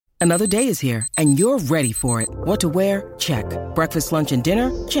Another day is here, and you're ready for it. What to wear? Check. Breakfast, lunch, and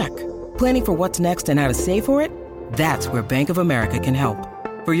dinner? Check. Planning for what's next and how to save for it? That's where Bank of America can help.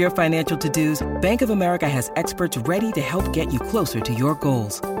 For your financial to-dos, Bank of America has experts ready to help get you closer to your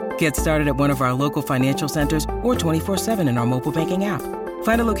goals. Get started at one of our local financial centers or 24/7 in our mobile banking app.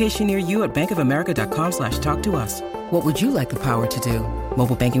 Find a location near you at bankofamerica.com/talktous. What would you like the power to do?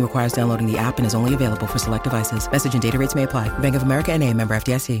 Mobile banking requires downloading the app and is only available for select devices. Message and data rates may apply. Bank of America N.A., member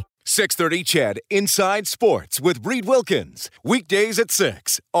FDIC. 630 CHED Inside Sports with Reed Wilkins. Weekdays at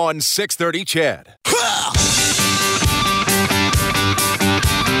 6 on 630 CHED.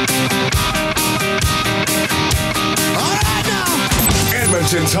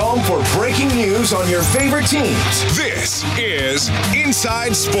 Edmonton's home for breaking news on your favorite teams. This is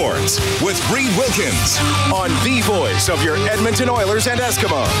Inside Sports with Reed Wilkins on the voice of your Edmonton Oilers and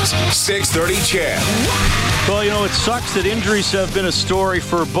Eskimos. 630 CHED. Well, you know, it sucks that injuries have been a story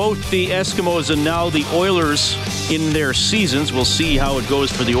for both the Eskimos and now the Oilers in their seasons. We'll see how it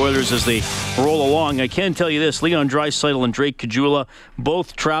goes for the Oilers as they roll along. I can tell you this, Leon Draisaitl and Drake Caggiula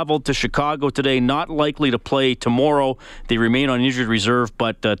both traveled to Chicago today, not likely to play tomorrow. They remain on injured reserve,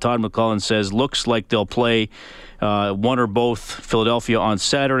 but Todd McLellan says looks like they'll play one or both Philadelphia on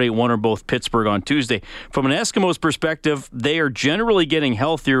Saturday, one or both Pittsburgh on Tuesday. From an Eskimos perspective, they are generally getting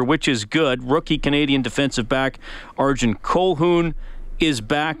healthier, which is good. Rookie Canadian defensive back Arjun Colquhoun is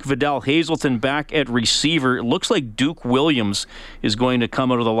back. Vidal Hazelton back at receiver. It looks like Duke Williams is going to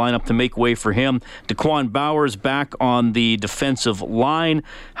come out of the lineup to make way for him. Daquan Bowers back on the defensive line.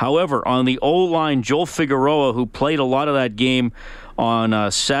 However, on the O-line, Joel Figueroa, who played a lot of that game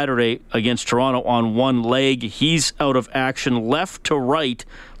on Saturday against Toronto on one leg, he's out of action. Left to right,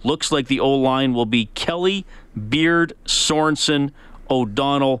 looks like the O-line will be Kelly, Beard, Sorensen,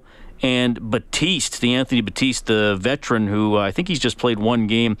 O'Donnell, and Batiste, the Anthony Batiste, the veteran who I think he's just played one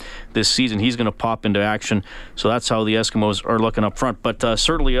game this season. He's going to pop into action. So that's how the Eskimos are looking up front. But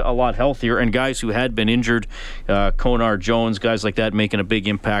certainly a lot healthier. And guys who had been injured, Konar Jones, guys like that making a big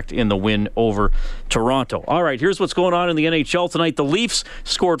impact in the win over Toronto. All right, here's what's going on in the NHL tonight. The Leafs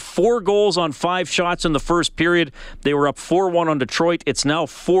scored 4 goals on 5 shots in the first period. They were up 4-1 on Detroit. It's now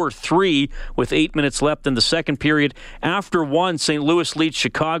 4-3 with 8 minutes left in the second period. After one, St. Louis leads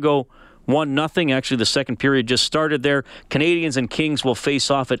Chicago 1-0. Actually, the second period just started there. Canadians and Kings will face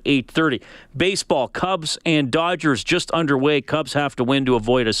off at 8:30. Baseball, Cubs and Dodgers just underway. Cubs have to win to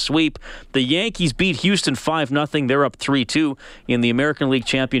avoid a sweep. The Yankees beat Houston 5-0. They're up 3-2 in the American League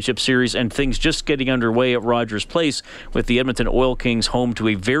Championship Series, and things just getting underway at Rogers Place with the Edmonton Oil Kings home to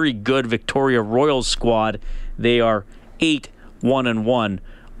a very good Victoria Royals squad. They are 8-1-1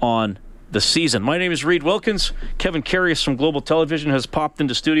 on the season. My name is Reed Wilkins. Kevin Carius from Global Television has popped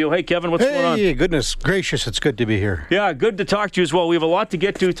into studio. Hey, Kevin, what's going on? Hey, goodness gracious, it's good to be here. Yeah, good to talk to you as well. We have a lot to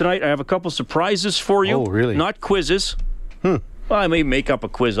get to tonight. I have a couple surprises for you. Oh, really? Not quizzes. Well, I may make up a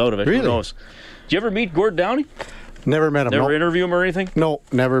quiz out of it. Really? Who knows? Did you ever meet Gord Downie? Never met him. Never interview him or anything? No,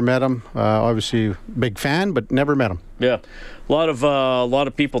 never met him. Obviously, big fan, but never met him. Yeah, a lot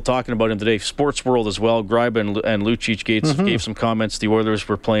of people talking about him today. Sports World as well. Greiba and Lucic gave some comments. The Oilers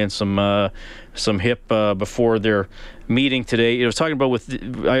were playing some hip before their meeting today. I was talking about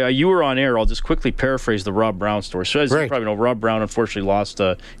you were on air. I'll just quickly paraphrase the Rob Brown story. So as you probably know, Rob Brown unfortunately lost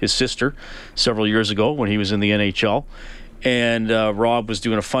his sister several years ago when he was in the NHL. And Rob was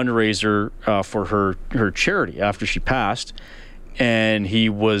doing a fundraiser for her charity after she passed. And he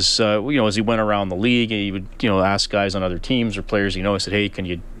was, as he went around the league, he would, ask guys on other teams or players, he said, hey, can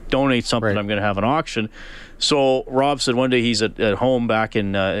you donate something? Right. I'm going to have an auction. So Rob said one day he's at home back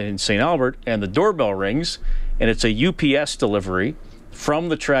in St. Albert, and the doorbell rings, and it's a UPS delivery from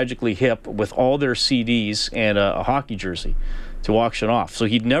the Tragically Hip with all their CDs and a hockey jersey to auction off. So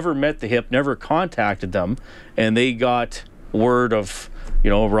he'd never met the Hip, never contacted them, and they got word of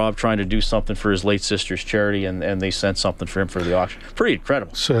Rob trying to do something for his late sister's charity, and they sent something for him for the auction. Pretty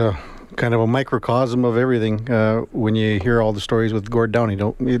incredible. It's kind of a microcosm of everything when you hear all the stories with Gord Downie,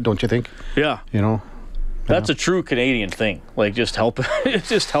 don't you think? Yeah. That's a true Canadian thing, like just helping,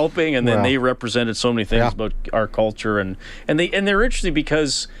 and then they represented so many things about our culture, and they're interesting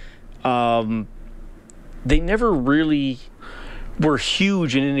because they never really were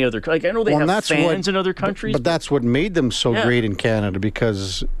huge in any other. Like I know they have fans in other countries, but that's what made them so great in Canada,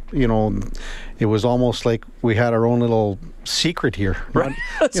 because it was almost like we had our own little secret here. Right,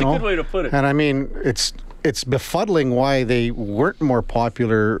 that's a good way to put it. And I mean, it's befuddling why they weren't more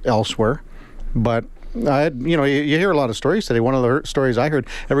popular elsewhere, but. You hear a lot of stories today. One of the stories I heard,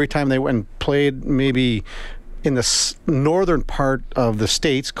 every time they went and played maybe in the northern part of the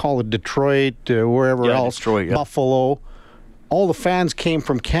States, call it Detroit, wherever else, Detroit, Buffalo, all the fans came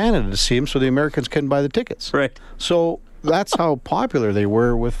from Canada to see him, so the Americans couldn't buy the tickets. Right. So that's how popular they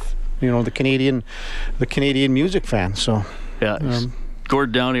were with the Canadian music fans. So yeah.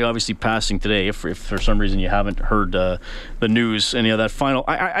 Gord Downie obviously passing today. If for some reason you haven't heard the news, any of that final,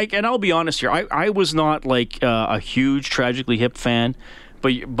 and I'll be honest here, I was not like a huge Tragically Hip fan,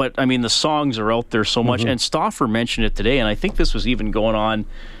 but I mean the songs are out there so much. And Stauffer mentioned it today, and I think this was even going on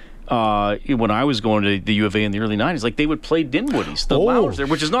when I was going to the U of A in the early 90s. Like they would play Dinwoodies, the Lounge there,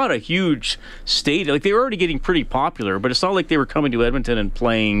 which is not a huge stadium. Like they were already getting pretty popular, but it's not like they were coming to Edmonton and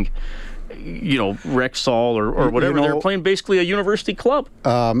playing Rexall or whatever. They're playing basically a university club.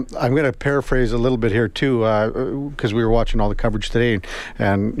 I'm going to paraphrase a little bit here too, because we were watching all the coverage today,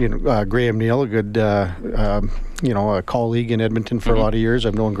 and Graham Neal, a good a colleague in Edmonton for a lot of years.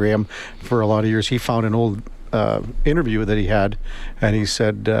 I've known Graham for a lot of years. He found an old interview that he had, and he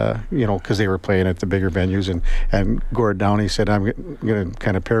said, because they were playing at the bigger venues, and Gord Downie said, I'm going to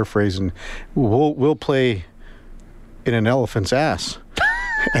kind of paraphrase, and we'll play in an elephant's ass.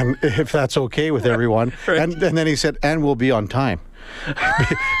 And if that's okay with everyone. Right. And then he said, and we'll be on time.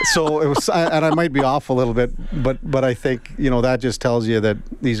 So it was, and I might be off a little bit, but I think, that just tells you that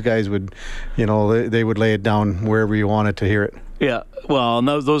these guys would, they would lay it down wherever you wanted to hear it. Yeah. Well, and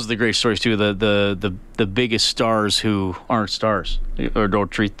those are the great stories too. The biggest stars who aren't stars or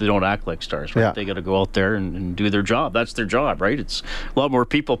don't act like stars. Right? Yeah. They got to go out there and do their job. That's their job, right? It's a lot more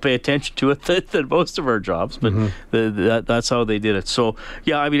people pay attention to it than most of our jobs, but that's how they did it. So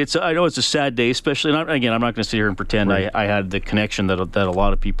yeah, I mean, I know it's a sad day, especially. And again, I'm not going to sit here and pretend I had the connection that a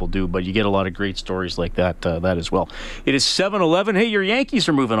lot of people do, but you get a lot of great stories like that as well. It is 7:11. Hey, your Yankees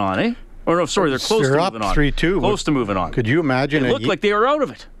are moving on, eh? Or no, sorry, they're close to moving on. 3-2. Close to moving on. Could you imagine? It looked like they were out of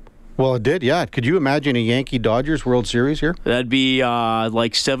it. Well, it did, yeah. Could you imagine a Yankee-Dodgers World Series here? That'd be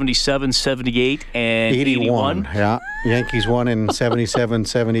like 77, 78, and 81. Yeah. Yankees won in 77,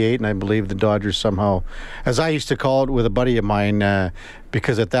 78, and I believe the Dodgers somehow, as I used to call it with a buddy of mine,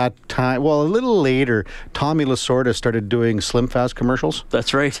 because at that time, well, a little later, Tommy Lasorda started doing Slim Fast commercials.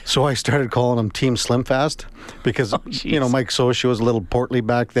 That's right. So I started calling them Team Slim Fast because, Mike Socia was a little portly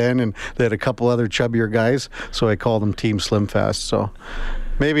back then, and they had a couple other chubbier guys, so I called them Team Slim Fast. So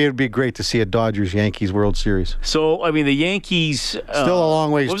maybe it'd be great to see a Dodgers-Yankees World Series. So, I mean, the Yankees... Still a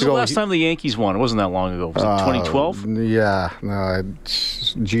long ways to go. When was the last time the Yankees won? It wasn't that long ago. Was it 2012? Yeah. No,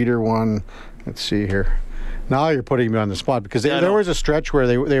 Jeter won. Let's see here. Now you're putting me on the spot because there was a stretch where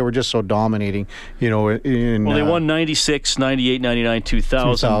they were just so dominating, they won 96, 98, 99,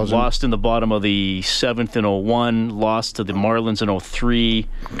 2000, lost in the bottom of the 7th in 01, lost to the Marlins in 03.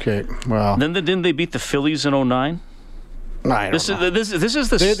 Okay, well. Then didn't they beat the Phillies in 09? This is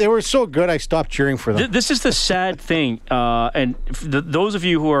the. They were so good, I stopped cheering for them. This is the sad thing, and those of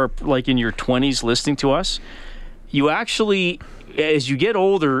you who are like in your 20s listening to us, you actually, as you get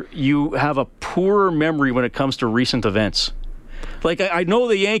older, you have a poorer memory when it comes to recent events. Like, I know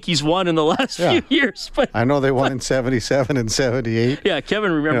the Yankees won in the last few years, but... I know they won in 77 and 78. Yeah,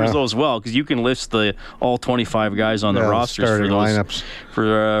 Kevin remembers those well, because you can list all 25 guys on the rosters for those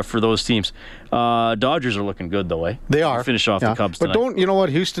lineups. For those teams. Dodgers are looking good, though, eh? They are. Finish off the Cubs tonight. But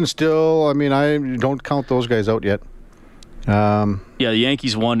Houston still, I don't count those guys out yet. The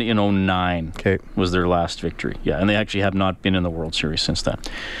Yankees won in 09. Okay. Was their last victory. Yeah, and they actually have not been in the World Series since then.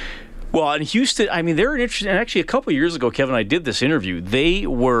 Well, in Houston, they're an interesting... And actually, a couple of years ago, Kevin, I did this interview. They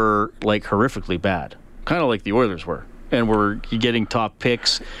were, horrifically bad. Kind of like the Oilers were. And were getting top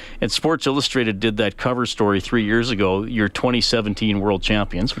picks. And Sports Illustrated did that cover story 3 years ago, your 2017 World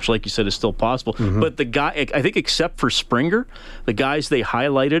Champions, which, like you said, is still possible. Mm-hmm. But the guy, I think except for Springer, the guys they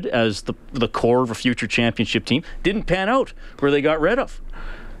highlighted as the core of a future championship team didn't pan out, where they got rid of.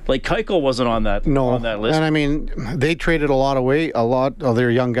 Like Keuchel wasn't on that list. And they traded a lot of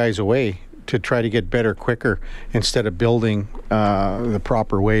their young guys away to try to get better quicker instead of building the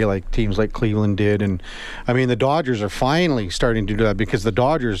proper way like teams like Cleveland did. And the Dodgers are finally starting to do that because the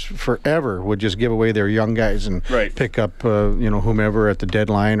Dodgers forever would just give away their young guys and pick up whomever at the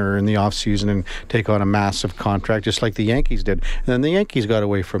deadline or in the offseason and take on a massive contract just like the Yankees did. And then the Yankees got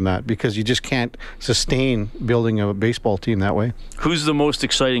away from that because you just can't sustain building a baseball team that way. Who's the most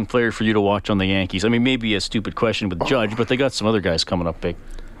exciting player for you to watch on the Yankees? Maybe a stupid question with Judge, but they got some other guys coming up big.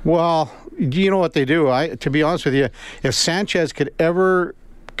 Well, you know what they do? To be honest with you, if Sanchez could ever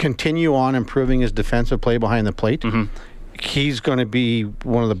continue on improving his defensive play behind the plate, he's going to be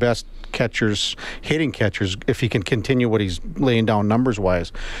one of the best hitting catchers, if he can continue what he's laying down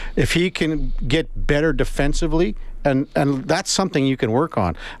numbers-wise. If he can get better defensively And that's something you can work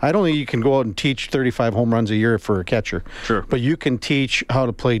on. I don't think you can go out and teach 35 home runs a year for a catcher. Sure. But you can teach how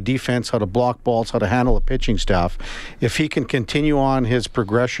to play defense, how to block balls, how to handle a pitching staff. If he can continue on his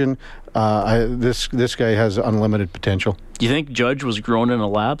progression, this guy has unlimited potential. Do you think Judge was grown in a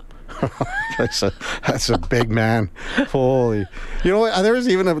lab? That's a big man. Holy. You know, there was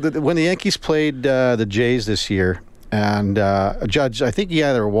even when the Yankees played the Jays this year, and Judge, I think he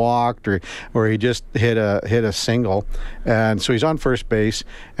either walked or he just hit a single, and so he's on first base,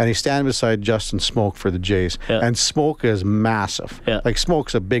 and he's standing beside Justin Smoak for the Jays, and Smoak is massive. Like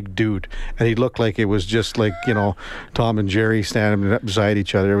Smoak's a big dude, and he looked like it was just like, you know, Tom and Jerry standing beside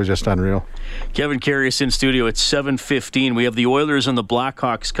each other. It was just unreal. Kevin Karius in studio at 7:15. We have the Oilers and the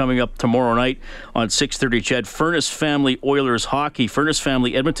Blackhawks coming up tomorrow night on 6:30. Chad, Furnace Family Oilers Hockey. Furnace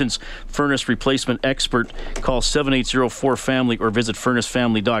Family, Edmonton's furnace replacement expert. Call 780-4FAMILY or visit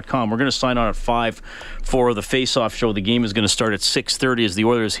furnacefamily.com. We're going to sign on at 5 for the face-off show. The game is going to start at 6:30 as the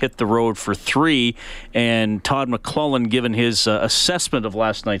Oilers hit the road for 3. And Todd McClellan given his assessment of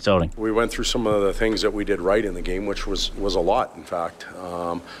last night's outing. We went through some of the things that we did right in the game, which was a lot, in fact.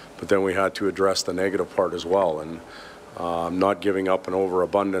 But then we had to address the negative part as well, and not giving up an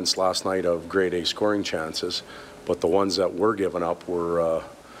overabundance last night of grade A scoring chances, but the ones that were given up were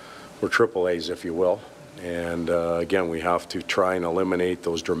triple A's, if you will. And again, we have to try and eliminate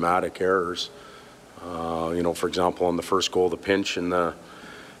those dramatic errors. You know, for example, on the first goal, the pinch and the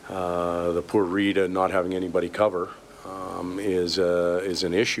poor read and not having anybody cover is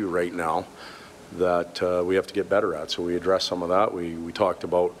an issue right now that we have to get better at. So we addressed some of that. We talked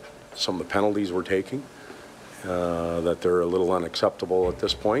about some of the penalties we're taking, that they're a little unacceptable at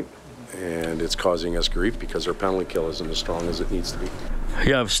this point, and it's causing us grief because our penalty kill isn't as strong as it needs to be.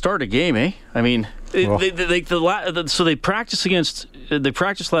 Yeah, start a game, eh? I mean, so they practice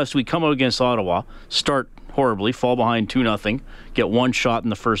last week, come out against Ottawa, start horribly, fall behind 2-0, get one shot in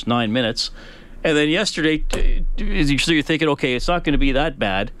the first 9 minutes. And then yesterday, so you're thinking, okay, it's not going to be that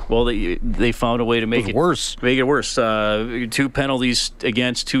bad. Well, they found a way to make it worse. 2 penalties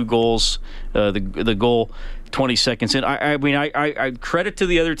against, 2 goals. The goal 20 seconds in. I mean, I credit to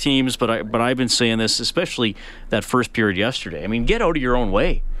the other teams, but I've been saying this, especially that first period yesterday. I mean, get out of your own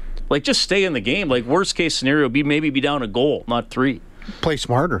way. Like, just stay in the game. Like, worst case scenario, maybe be down a goal, not 3. Play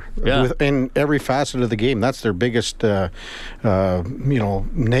smarter in every facet of the game. That's their biggest,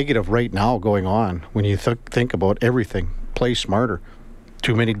 negative right now going on. When you think about everything, play smarter.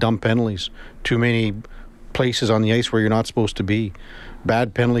 Too many dumb penalties. Too many places on the ice where you're not supposed to be.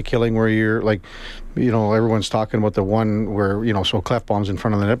 Bad penalty killing where you're like, everyone's talking about the one where so Clefbaum's in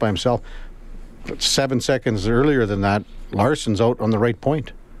front of the net by himself. But 7 seconds earlier than that, Larsson's out on the right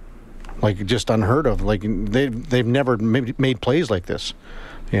point. Like, just unheard of. Like, they've never made plays like this.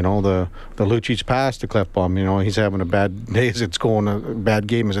 The Lucic pass to Clefbaum, he's having a bad day as it's going, a bad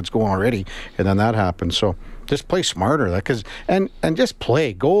game as it's going already, and then that happens. So just play smarter, and just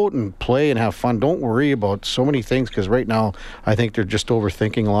play. Go out and play and have fun. Don't worry about so many things, because right now I think they're just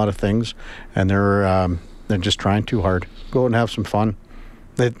overthinking a lot of things, and they're just trying too hard. Go out and have some fun.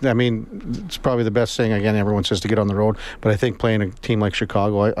 I mean, it's probably the best thing, again, everyone says to get on the road, but I think playing a team like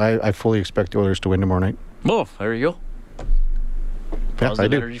Chicago, I fully expect the Oilers to win tomorrow night. Oh, there you go.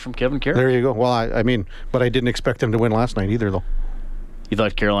 Positive energy from Kevin Karius. There you go. Well, I mean, but I didn't expect them to win last night either, though. You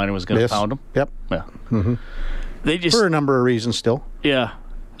thought Carolina was going to pound them? Yep. Yeah. Mm-hmm. They just, for a number of reasons still. Yeah.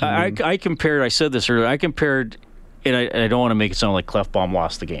 Mm-hmm. I compared, I said this earlier, and I don't want to make it sound like Clefbaum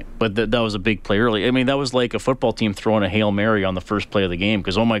lost the game, but that was a big play early. I mean, that was like a football team throwing a Hail Mary on the first play of the game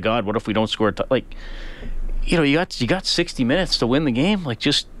because, oh my God, what if we don't score? You got 60 minutes to win the game. Like,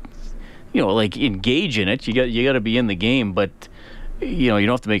 just, engage in it. You got to be in the game, but you don't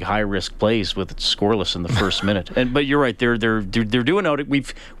have to make high risk plays with it scoreless in the first minute. But you're right, they're doing out.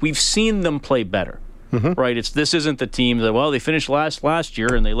 We've seen them play better. Mm-hmm. Right? This isn't the team that they finished last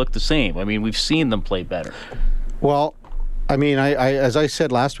year and they look the same. I mean, we've seen them play better. Well, I mean, I as I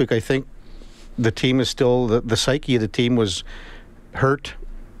said last week, I think the team is still, the psyche of the team was hurt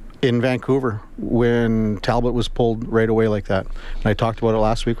in Vancouver when Talbot was pulled right away like that. And I talked about it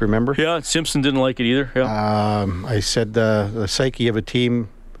last week, remember? Yeah, Simpson didn't like it either. Yeah. I said the psyche of a team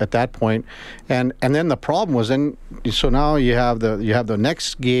at that point. And then the problem was, so now you have the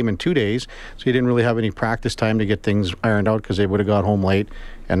next game in 2 days, so you didn't really have any practice time to get things ironed out because they would have got home late.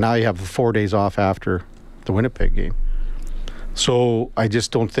 And now you have 4 days off after the Winnipeg game. So I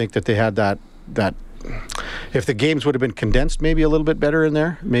just don't think that they had that if the games would have been condensed maybe a little bit better in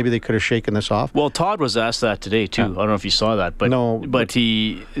there, maybe they could have shaken this off. Well, Todd was asked that today too. I don't know if you saw that, but no, but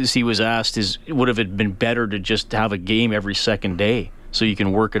he was asked, would have it been better to just have a game every second day so you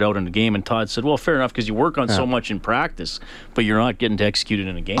can work it out in the game. And Todd said, well, fair enough, because you work on so much in practice, but you're not getting to execute it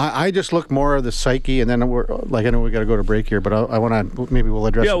in a game. I just look more of the psyche, and then I know we got to go to break here, but I want to, maybe we'll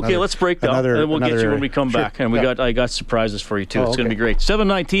address let's break down, and we'll get you when we come back. And I got surprises for you, too. It's going to be great.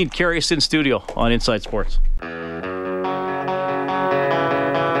 7:19, Carius in studio on Inside Sports.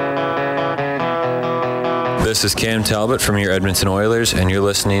 This is Cam Talbot from your Edmonton Oilers, and you're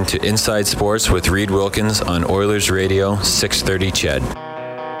listening to Inside Sports with Reed Wilkins on Oilers Radio 630 CHED.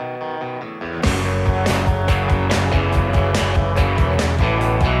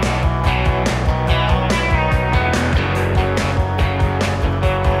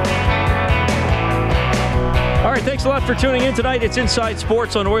 Thanks a lot for tuning in tonight. It's Inside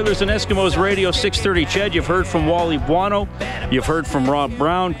Sports on Oilers and Eskimos Radio 630 CHED. You've heard from Wally Buono. You've heard from Rob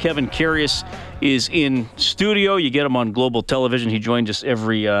Brown. Kevin Carius is in studio. You get him on Global Television. He joins us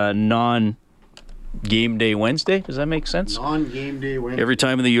every non-game day Wednesday. Does that make sense? Non-game day Wednesday. Every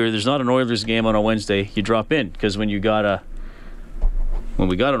time of the year, there's not an Oilers game on a Wednesday, you drop in. Because when we got an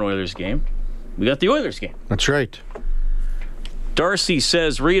Oilers game, we got the Oilers game. That's right. Darcy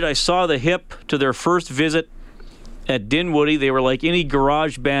says, Reed, I saw the Hip to their first visit at Dinwoody. They were like any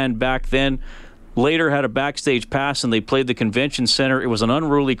garage band back then. Later had a backstage pass and they played the convention center. It was an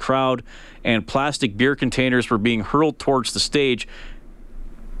unruly crowd and plastic beer containers were being hurled towards the stage.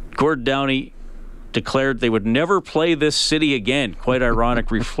 Gord Downey declared they would never play this city again. Quite ironic,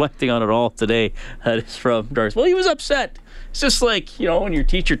 reflecting on it all today. That is from Darcy. Well, he was upset. It's just like, when your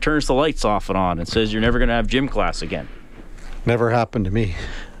teacher turns the lights off and on and says you're never going to have gym class again. Never happened to me.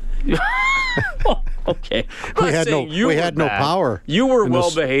 Oh, okay. We had no power. You were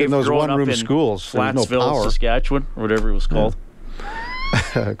well behaved in those one-room schools. Flatsville, Saskatchewan, or whatever it was called.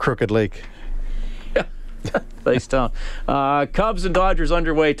 Crooked Lake. Yeah, nice town. Cubs and Dodgers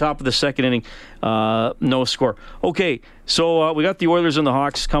underway, top of the second inning. No score. Okay, so we got the Oilers and the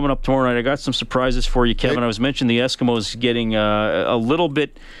Hawks coming up tomorrow night. I got some surprises for you, Kevin. I was mentioning the Eskimos getting a little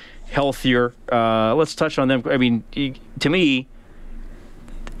bit healthier. Let's touch on them. I mean, to me,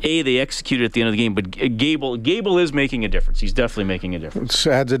 they executed at the end of the game, but Gable is making a difference. He's definitely making a difference.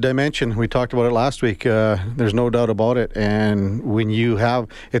 It adds a dimension. We talked about it last week. There's no doubt about it. And when you have,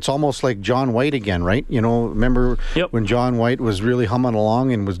 it's almost like John White again, right? Remember when John White was really humming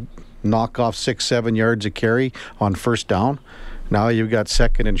along and was knock off 6-7 yards a carry on first down? Now you've got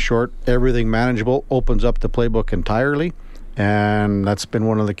second and short, everything manageable, opens up the playbook entirely. And that's been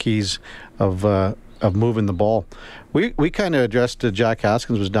one of the keys of moving the ball. We kind of addressed, Jack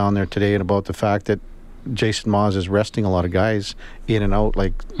Haskins was down there today, and about the fact that Jason Maas is resting a lot of guys in and out,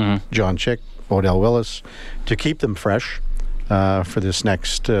 like John Chick, Odell Willis, to keep them fresh for this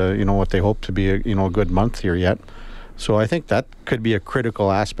next, what they hope to be a good month here yet. So I think that could be a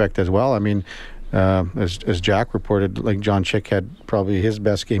critical aspect as well. I mean, as Jack reported, like John Chick had probably his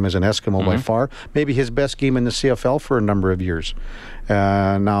best game as an Eskimo by far, maybe his best game in the CFL for a number of years.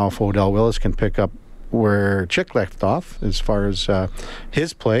 Now if Odell Willis can pick up where Chick left off as far as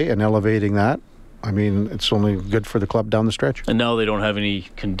his play and elevating that, I mean, it's only good for the club down the stretch. And now they don't have any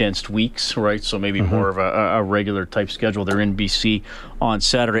condensed weeks, right? So maybe more of a regular type schedule. They're in BC on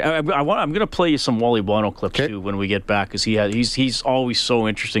Saturday. I'm going to play you some Wally Buono clips too when we get back, because he's always so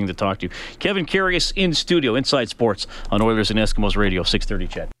interesting to talk to. Kevin Carius in studio, Inside Sports on Oilers and Eskimos Radio 630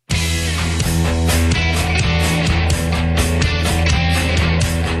 CHED.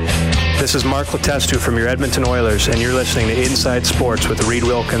 This is Mark Letestu from your Edmonton Oilers, and you're listening to Inside Sports with Reed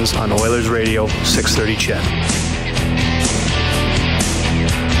Wilkins on Oilers Radio 630 CHED.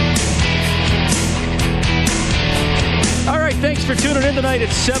 All right, thanks for tuning in tonight.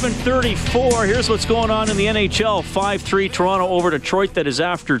 It's 7:34. Here's what's going on in the NHL. 5-3 Toronto over Detroit. That is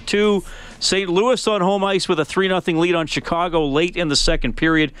after 2. St. Louis on home ice with a 3-0 lead on Chicago late in the second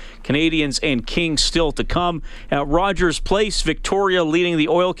period. Canadiens and Kings still to come. At Rogers Place, Victoria leading the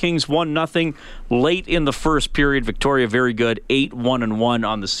Oil Kings 1-0 late in the first period. Victoria very good, 8-1-1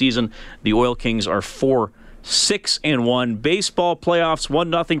 on the season. The Oil Kings are 4-6-1. Baseball playoffs,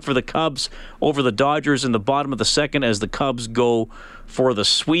 1-0 for the Cubs over the Dodgers in the bottom of the second as the Cubs go for the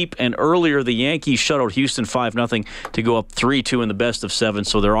sweep. And earlier, the Yankees shut out Houston 5-0 to go up 3-2 in the best of 7.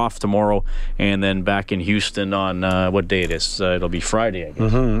 So they're off tomorrow and then back in Houston on what day it is? It'll be Friday, I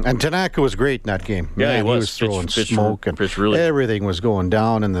guess. And Tanaka was great in that game. Yeah, he was throwing smoke and everything was going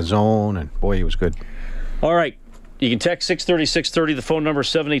down in the zone. And boy, he was good. All right. You can text 630-630. The phone number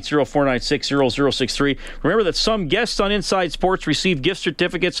 780-496-0063. Remember that some guests on Inside Sports receive gift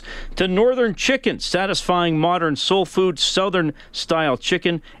certificates to Northern Chicken, satisfying modern soul food, Southern-style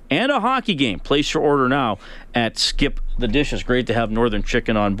chicken, and a hockey game. Place your order now at Skip the Dishes. Great to have Northern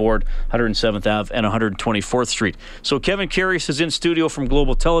Chicken on board, 107th Ave and 124th Street. So Kevin Karius is in studio from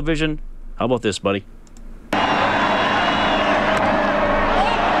Global Television. How about this, buddy? Well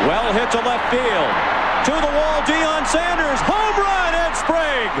hit to left field. To the wall, Deion Sanders. Home run, Ed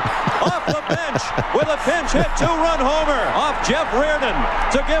Sprague. Off the bench with a pinch hit, 2-run homer off Jeff Reardon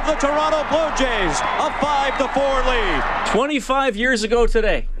to give the Toronto Blue Jays a 5-4 lead. 25 years ago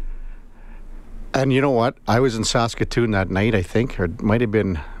today. And you know what? I was in Saskatoon that night, I think, or it might have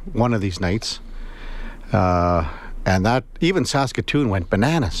been one of these nights. And that, even Saskatoon went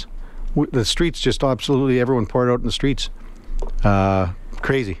bananas. The streets just absolutely, everyone poured out in the streets.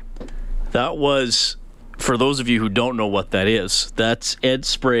 Crazy. That was, for those of you who don't know what that is, that's Ed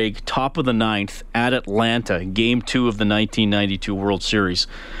Sprague, top of the ninth at Atlanta, Game 2 of the 1992 World Series.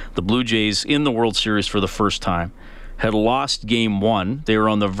 The Blue Jays in the World Series for the first time had lost Game 1. They were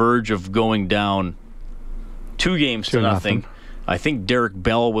on the verge of going down 2 games to nothing. I think Derek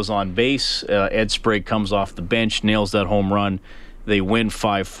Bell was on base. Ed Sprague comes off the bench, nails that home run. They win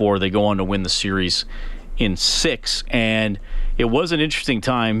 5-4. They go on to win the series in 6. And it was an interesting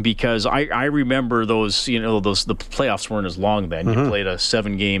time because I remember those, the playoffs weren't as long then. You played a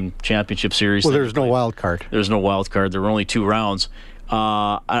 7-game championship series. Well, there's no wild card. There's no wild card. There were only 2 rounds.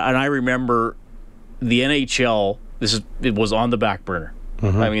 And I remember the NHL, it was on the back burner.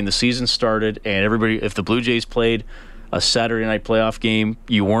 I mean, the season started and everybody, if the Blue Jays played a Saturday night playoff game,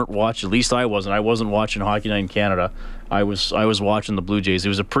 you weren't watching, at least I wasn't. I wasn't watching Hockey Night in Canada. I was watching the Blue Jays. It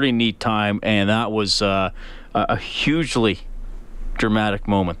was a pretty neat time, and that was a hugely dramatic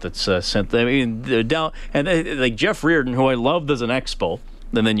moment that's sent. I mean, down and like Jeff Reardon, who I loved as an Expo,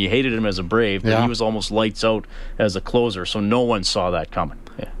 and then you hated him as a Brave. But he was almost lights out as a closer, so no one saw that coming.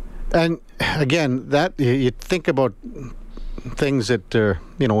 Yeah. And again, that you think about things that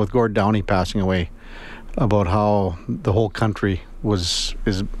with Gord Downie passing away, about how the whole country is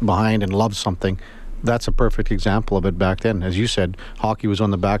behind and loves something. That's a perfect example of it back then. As you said, hockey was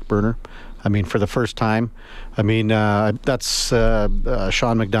on the back burner. I mean, for the first time. I mean, that's Sean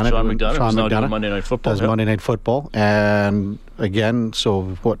McDonough. Sean McDonough doing Monday Night Football. Does Monday Night Football. And again,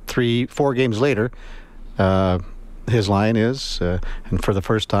 so 3-4 games later, his line is, and for the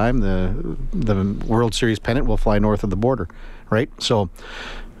first time, the World Series pennant will fly north of the border, right? So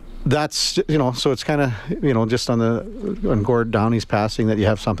that's, so it's kind of, just on Gord Downie's passing that you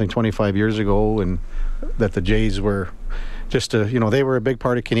have something 25 years ago and that the Jays were just they were a big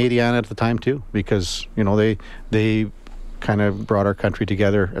part of Canadiana at the time too, because, they kind of brought our country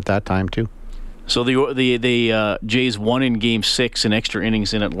together at that time too. So the Jays won in Game 6 in extra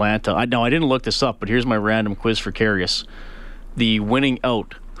innings in Atlanta. I didn't look this up, but here's my random quiz for Karius. The winning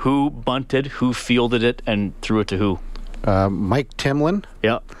out, who bunted, who fielded it, and threw it to who? Mike Timlin.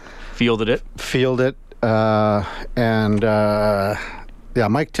 Yeah, fielded it.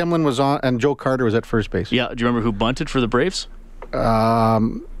 Mike Timlin was on, and Joe Carter was at first base. Yeah, do you remember who bunted for the Braves?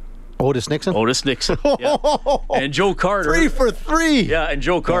 Otis Nixon. Yeah. And Joe Carter. 3 for 3. Yeah, and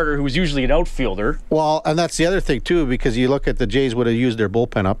Joe Carter, who was usually an outfielder. Well, and that's the other thing too, because you look at the Jays would have used their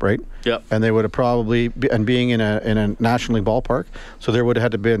bullpen up, right? Yep. And they would have probably, and being in a National League ballpark, so there would have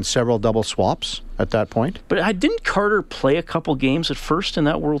had to been several double swaps at that point. But didn't Carter play a couple games at first in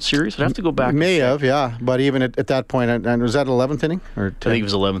that World Series? I'd have to go back. May have, yeah. But even at that point, and was that 11th inning or 10th? I think it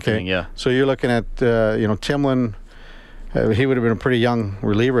was 11th inning, yeah. So you're looking at Timlin. He would have been a pretty young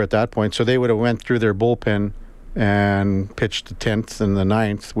reliever at that point, so they would have went through their bullpen and pitched the 10th and the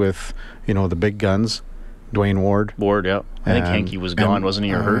 9th with, the big guns, Dwayne Ward. Yeah. I think Henke was gone, wasn't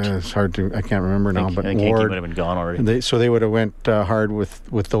he, or hurt? It's hard to, I can't remember now, but I think Ward. Henke might have been gone already. So they would have went hard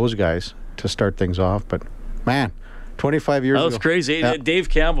with those guys to start things off, but man, 25 years ago. That was crazy. Yeah. Dave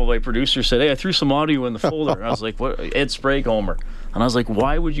Campbell, my producer, said, "Hey, I threw some audio in the folder." And I was like, "What?" Ed Sprague homer. And I was like,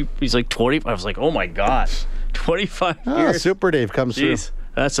 "Why would you?" He's like, 20. I was like, "Oh my gosh, 25 years." Super Dave comes through.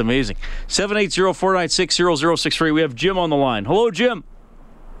 That's amazing. 780-496-0063. We have Jim on the line. Hello, Jim.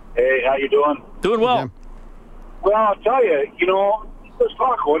 Hey, how you doing? Doing well. Jim. Well, I'll tell you, let's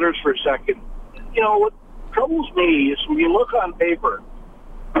talk Oilers for a second. What troubles me is when you look on paper,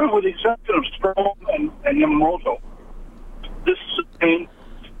 with the exception of Strome and Yamamoto, this is the same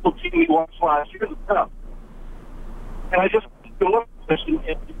team we watched last year. And I just look at this, and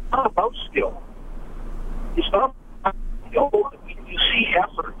it's not about skill. It's not about skill. You see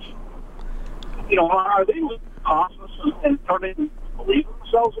effort. Are they losing confidence and starting to believe in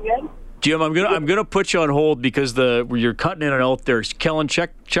themselves again? Jim, I'm gonna put you on hold because you're cutting in and out there. Kellen,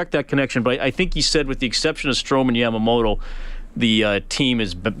 check that connection. But I think he said, with the exception of Strome and Yamamoto, the team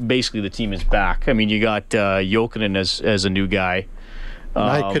is back. I mean, you got Jokinen as a new guy.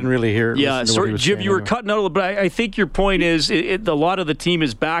 I couldn't really hear. Yeah, sorry, Jim, you were cutting out a little bit. I think your point is a lot of the team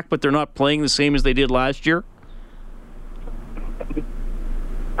is back, but they're not playing the same as they did last year.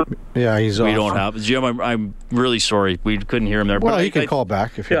 Yeah, he's off. We don't have Jim. I'm really sorry. We couldn't hear him there. Well, but he can call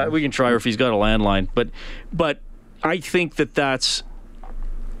back if. Yeah, we can try, or if he's got a landline. But I think that's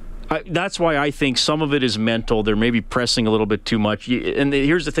why I think some of it is mental. They're maybe pressing a little bit too much. And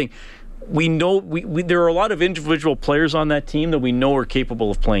here's the thing: we know there are a lot of individual players on that team that we know are capable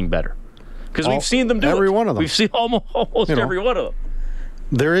of playing better because we've seen them do every it. one of them. We've seen almost every one of them.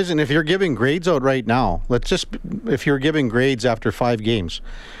 There isn't. If you're giving grades out right now, if you're giving grades after 5 games,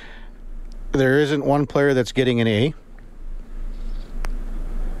 there isn't one player that's getting an A. Is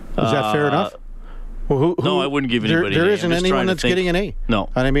that fair enough? Well, no, I wouldn't give anybody. There isn't anyone that's getting an A. No.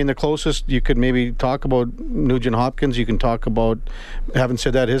 And I mean, the closest you could maybe talk about Nugent Hopkins. You can talk about. Having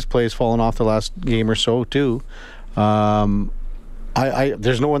said that, his play has fallen off the last game or so too. There's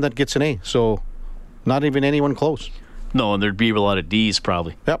no one that gets an A. So, not even anyone close. No, and there'd be a lot of D's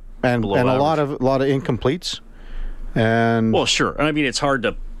probably. Yep, and a lot of incompletes. And well, sure. I mean, it's hard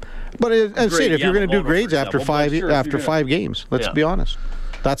to. But if you're going to do grades after five games, let's be honest.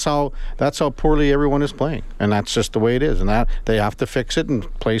 That's how poorly everyone is playing, and that's just the way it is. And that they have to fix it and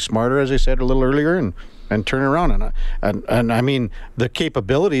play smarter, as I said a little earlier, and turn around. And I mean, the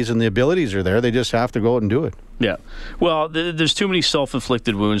capabilities and the abilities are there. They just have to go out and do it. Yeah. Well, there's too many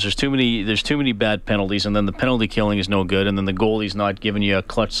self-inflicted wounds. There's too many bad penalties, and then the penalty killing is no good, and then the goalie's not giving you a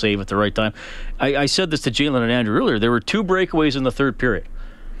clutch save at the right time. I said this to Jalen and Andrew earlier. There were 2 breakaways in the third period.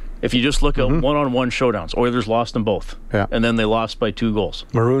 If you just look at one-on-one showdowns, Oilers lost them both. Yeah. And then they lost by 2 goals.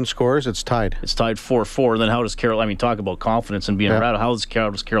 Maroon scores, it's tied. It's tied 4-4. And then how does Carolina, I mean, talk about confidence and being rattled. How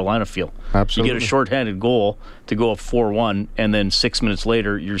does Carolina feel? Absolutely. You get a shorthanded goal to go up 4-1, and then 6 minutes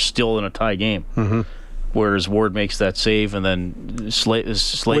later, you're still in a tie game. Mm-hmm. Whereas Ward makes that save, and then Slavin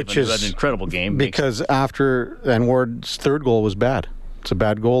had an incredible game. Because Ward's third goal was bad. It's a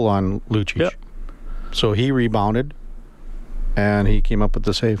bad goal on Lucic. Yep. So he rebounded, and he came up with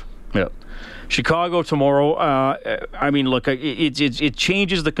the save. Yeah. Chicago tomorrow. I mean, look, it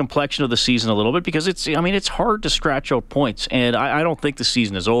changes the complexion of the season a little bit because it's hard to scratch out points, and I don't think the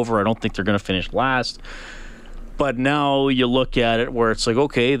season is over. I don't think they're going to finish last. But now you look at it where it's like,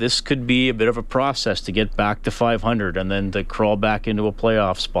 okay, this could be a bit of a process to get back to 500 and then to crawl back into a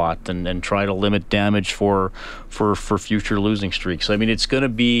playoff spot and try to limit damage for future losing streaks. I mean, it's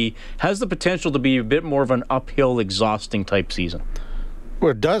going to has the potential to be a bit more of an uphill, exhausting type season.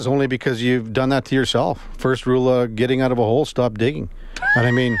 Well, it does, only because you've done that to yourself. First rule of getting out of a hole, stop digging. And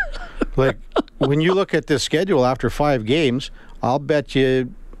I mean, like, when you look at this schedule after 5 games, I'll bet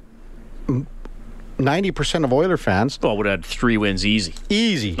you 90% of Oiler fans... Well, would have had 3 wins easy.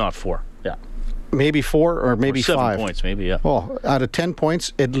 Easy. Not 4, yeah. Maybe 4 or maybe 7 5. points, maybe, yeah. Well, out of 10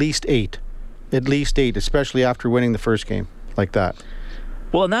 points, at least 8. At least 8, especially after winning the first game like that.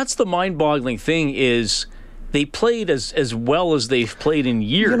 Well, and that's the mind-boggling thing is... They played as well as they've played in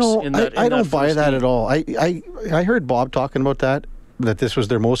years. I don't buy that at all. I heard Bob talking about that this was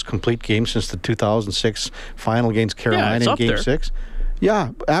their most complete game since the 2006 final against Carolina in Game 6. Yeah,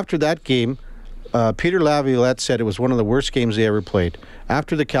 after that game, Peter Laviolette said it was one of the worst games they ever played.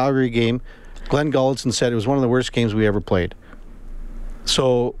 After the Calgary game, Glenn Gulledson said it was one of the worst games we ever played.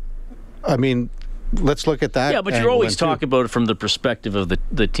 So, I mean... Let's look at that. Yeah, but you're always talking about it from the perspective of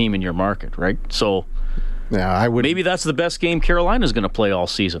the team in your market, right? So... Yeah, I would. Maybe that's the best game Carolina's going to play all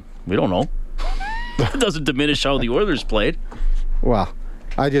season. We don't know. It doesn't diminish how the Oilers played. Well,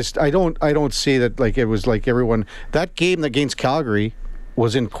 I don't see that like it was like everyone. That game against Calgary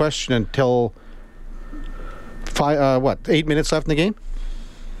was in question until 8 minutes left in the game.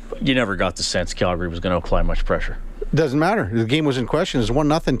 You never got the sense Calgary was going to apply much pressure. Doesn't matter. The game was in question. It was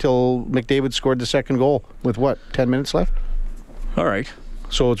 1-0 until McDavid scored the second goal with 10 minutes left. All right.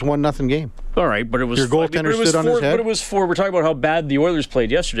 So it's 1-0 game. All right, but it was your goaltender stood on his head. But it was 4. We're talking about how bad the Oilers played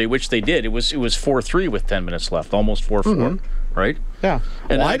yesterday, which they did. It was 4-3 with 10 minutes left, almost 4-4, right? Yeah.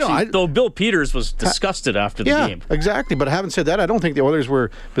 And though Bill Peters was disgusted after the game. Yeah, exactly. But having said that, I don't think the Oilers were,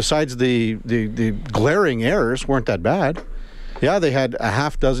 besides the glaring errors, weren't that bad. Yeah, they had a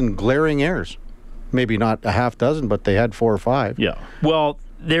half dozen glaring errors. Maybe not a half dozen, but they had 4 or 5. Yeah. Well,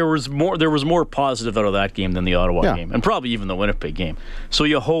 there was more positive out of that game than the Ottawa game, and probably even the Winnipeg game. So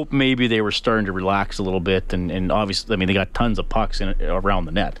you hope maybe they were starting to relax a little bit, and obviously, I mean, they got tons of pucks around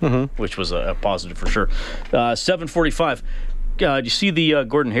the net, which was a positive for sure. 7:45. do you see the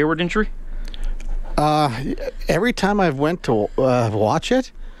Gordon Hayward injury? Every time I've went to watch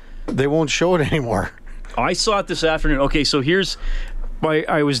it, they won't show it anymore. I saw it this afternoon. Okay, so here's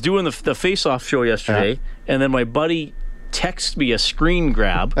I was doing the face-off show yesterday, and then my buddy texted me a screen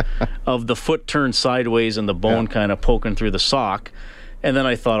grab of the foot turned sideways and the bone kind of poking through the sock. And then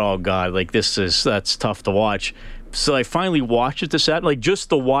I thought, oh, God, like that's tough to watch. So I finally watched it like just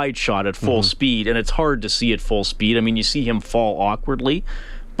the wide shot at full speed, and it's hard to see at full speed. I mean, you see him fall awkwardly,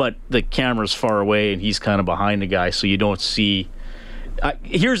 but the camera's far away, and he's kind of behind the guy, so you don't see...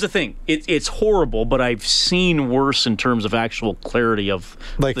 here's the thing. It's horrible, but I've seen worse in terms of actual clarity of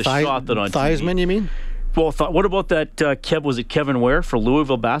the shot that on Theismann, TV. you mean? Well, what about that was it Kevin Ware for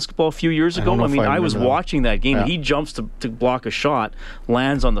Louisville basketball a few years ago? I was watching that game, and he jumps to block a shot,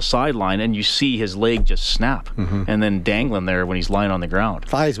 lands on the sideline, and you see his leg just snap, and then dangling there when he's lying on the ground.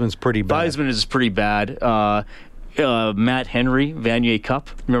 Theismann's pretty bad. Theismann is pretty bad. Matt Henry, Vanier Cup.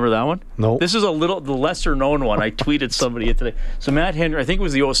 Remember that one? No. This is the lesser known one. I tweeted somebody today. So Matt Henry, I think it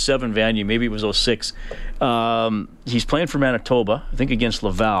was the 07 Vanier, maybe it was 06. He's playing for Manitoba, I think against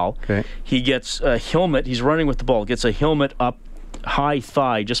Laval. Okay. He gets a helmet. He's running with the ball. Gets a helmet up high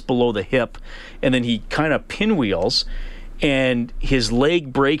thigh, just below the hip, and then he kind of pinwheels, and his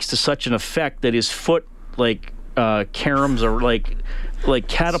leg breaks to such an effect that his foot caroms or like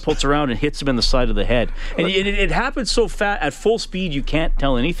catapults around and hits him in the side of the head. And it happens so fast at full speed you can't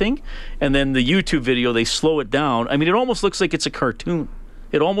tell anything. And then the YouTube video, they slow it down. I mean, it almost looks like it's a cartoon.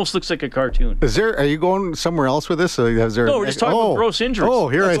 It almost looks like a cartoon. Are you going somewhere else with this? No, we're just talking about gross injuries. Oh,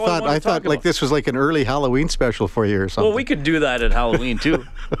 here That's I thought like this was like an early Halloween special for you or something. Well, we could do that at Halloween too.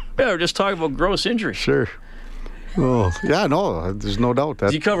 Yeah, we're just talking about gross injuries. Sure. Oh, yeah, no, there's no doubt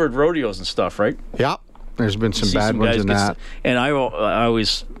that. You covered rodeos and stuff, right? Yeah. There's been some bad ones in that. And I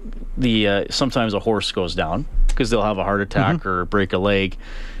always, sometimes a horse goes down because they'll have a heart attack or break a leg.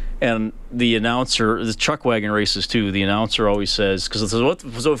 And the announcer, the chuck wagon races too, the announcer always says,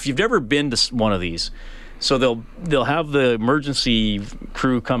 so if you've never been to one of these, so they'll have the emergency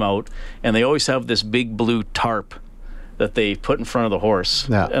crew come out, and they always have this big blue tarp that they put in front of the horse.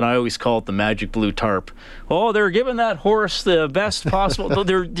 Yeah. And I always call it the magic blue tarp. Oh, they're giving that horse the best possible.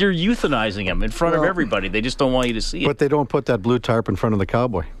 they're euthanizing him in front of everybody. They just don't want you to see it. But they don't put that blue tarp in front of the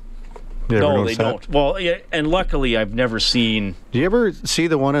cowboy. No, they don't. Well, yeah, and luckily I've never seen... Do you ever see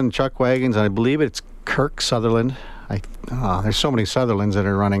the one in chuck wagons? I believe it's Kirk Sutherland. There's so many Sutherlands that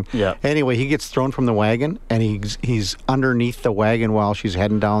are running. Yeah. Anyway, he gets thrown from the wagon, and he's underneath the wagon while she's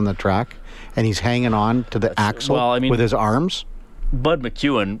heading down the track, and he's hanging on to the axle with his arms. Bud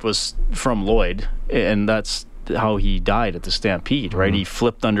McEwen was from Lloyd, and that's how he died at the Stampede, right? He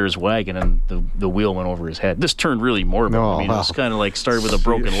flipped under his wagon, and the wheel went over his head. This turned really morbid. Oh, it was kind of like started with a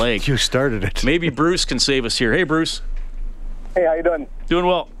broken leg. You started it. Maybe Bruce can save us here. Hey, Bruce. Hey, how you doing? Doing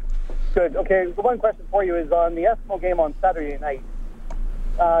well. Good. Okay, the one question for you is on the Eskimo game on Saturday night.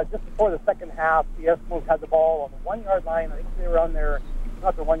 Just before the second half, the Eskimos had the ball on the 1 yard line. I think they were on their,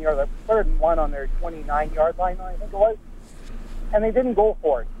 not the 1 yard, the 3rd and 1 on their 29 yard line, I think it was. And they didn't go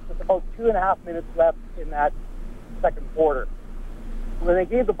for it. With about 2.5 minutes left in that second quarter. When they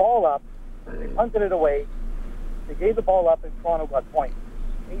gave the ball up, they punted it away. They gave the ball up, and Toronto got points.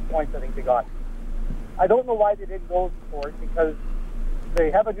 8 points, I think they got. I don't know why they didn't go for it, because they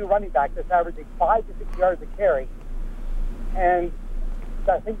have a new running back that's averaging 5 to 6 yards a carry, and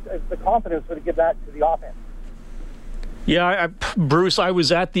I think the confidence would give that to the offense. Yeah, Bruce, I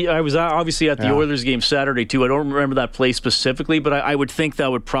was obviously at the Oilers game Saturday too. I don't remember that play specifically, but I would think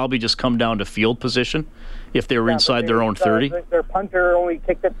that would probably just come down to field position if they were inside their own 30. Their punter only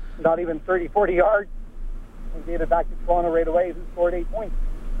kicked it not even 30, 40 yards and gave it back to Toronto right away, who scored 8 points.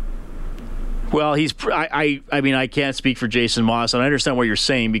 Well, I mean, I can't speak for Jason Moss, and I understand what you're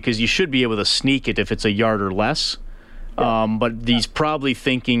saying, because you should be able to sneak it if it's a yard or less. But he's probably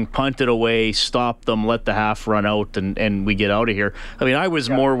thinking, punt it away, stop them, let the half run out, and we get out of here. I mean, I was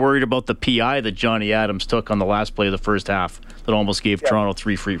more worried about the PI that Johnny Adams took on the last play of the first half that almost gave Toronto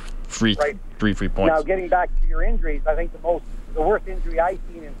three free points. Now, getting back to your injuries, I think the worst injury I've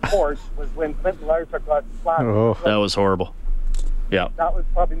seen in sports was when Clinton Larson got slapped. Oh, that was horrible. Yeah. That was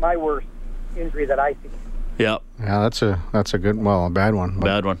probably my worst injury that I see. Yeah. Yeah, that's a a bad one.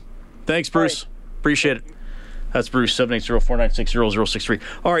 Bad one. Thanks, Bruce. Appreciate it. That's Bruce, 780-496-0063.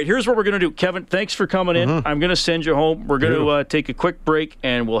 All right, here's what we're going to do. Kevin, thanks for coming in. I'm going to send you home. We're going to take a quick break,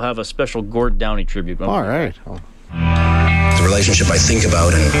 and we'll have a special Gord Downie tribute. All right. The relationship I think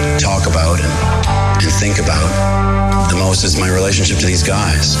about and talk about and think about the most is my relationship to these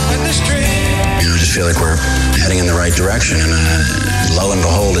guys. I just feel like we're heading in the right direction, and low lo and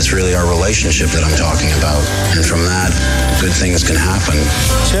behold, it's really our relationship that I'm talking about. And from that, good things can happen.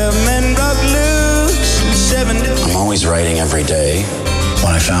 I'm always writing every day.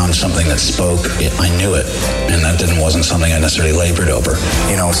 When I found something that spoke, I knew it. And that wasn't something I necessarily labored over.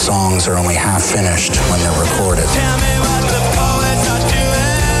 You know, songs are only half finished when they're recorded.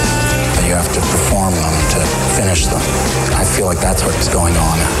 You have to perform them to finish them. I feel like that's what's going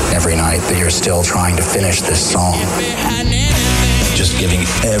on every night, that you're still trying to finish this song. Just giving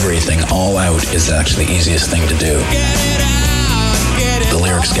everything all out is actually the easiest thing to do. The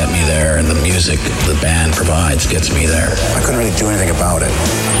lyrics get me there, and the music the band provides gets me there. I couldn't really do anything about it.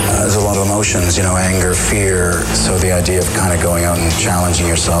 There's a lot of emotions, you know, anger, fear. So the idea of kind of going out and challenging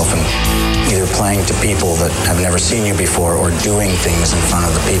yourself and either playing to people that have never seen you before or doing things in front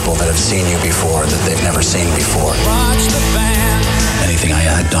of the people that have seen you before that they've never seen before. Anything I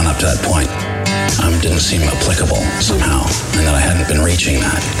had done up to that point didn't seem applicable somehow, and that I hadn't been reaching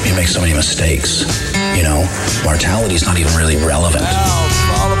that. You make so many mistakes. You know, mortality's not even really relevant.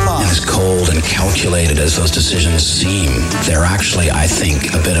 And as cold and calculated as those decisions seem, they're actually, I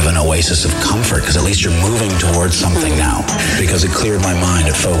think, a bit of an oasis of comfort, because at least you're moving towards something now. Because it cleared my mind,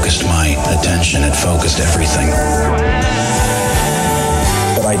 it focused my attention, it focused everything.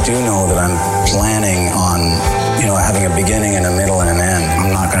 But I do know that I'm planning on, you know, having a beginning and a middle and an end. I'm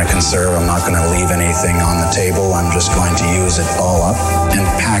not going to conserve, I'm not going to leave anything on the table. I'm just going to use it all up and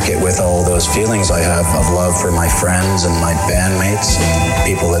pack it with all those feelings I have of love for my friends and my bandmates and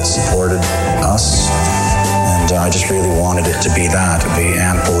people that supported us. And I just really wanted it to be that, to be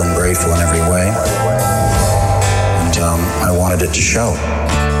ample and grateful in every way. And I wanted it to show.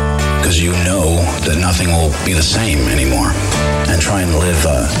 Because you know that nothing will be the same anymore. And try and live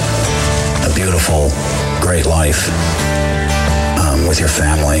a beautiful, great life with your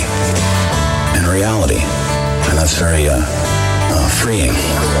family and reality. And that's very freeing.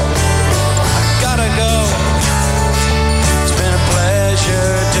 Gotta go. It's been a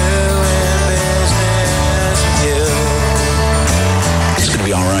pleasure doing business with you. It's going to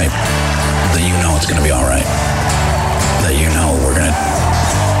be all right. That you know it's going to be all right. That you know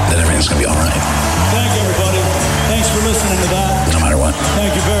that everything's going to be all right. Thank you, everybody. Thanks for listening to that. No matter what.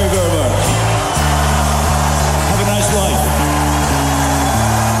 Thank you very, very much. Have a nice life.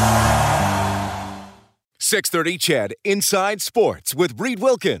 630 CHED Inside Sports with Reed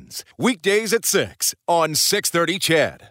Wilkins. Weekdays at 6 on 630 CHED.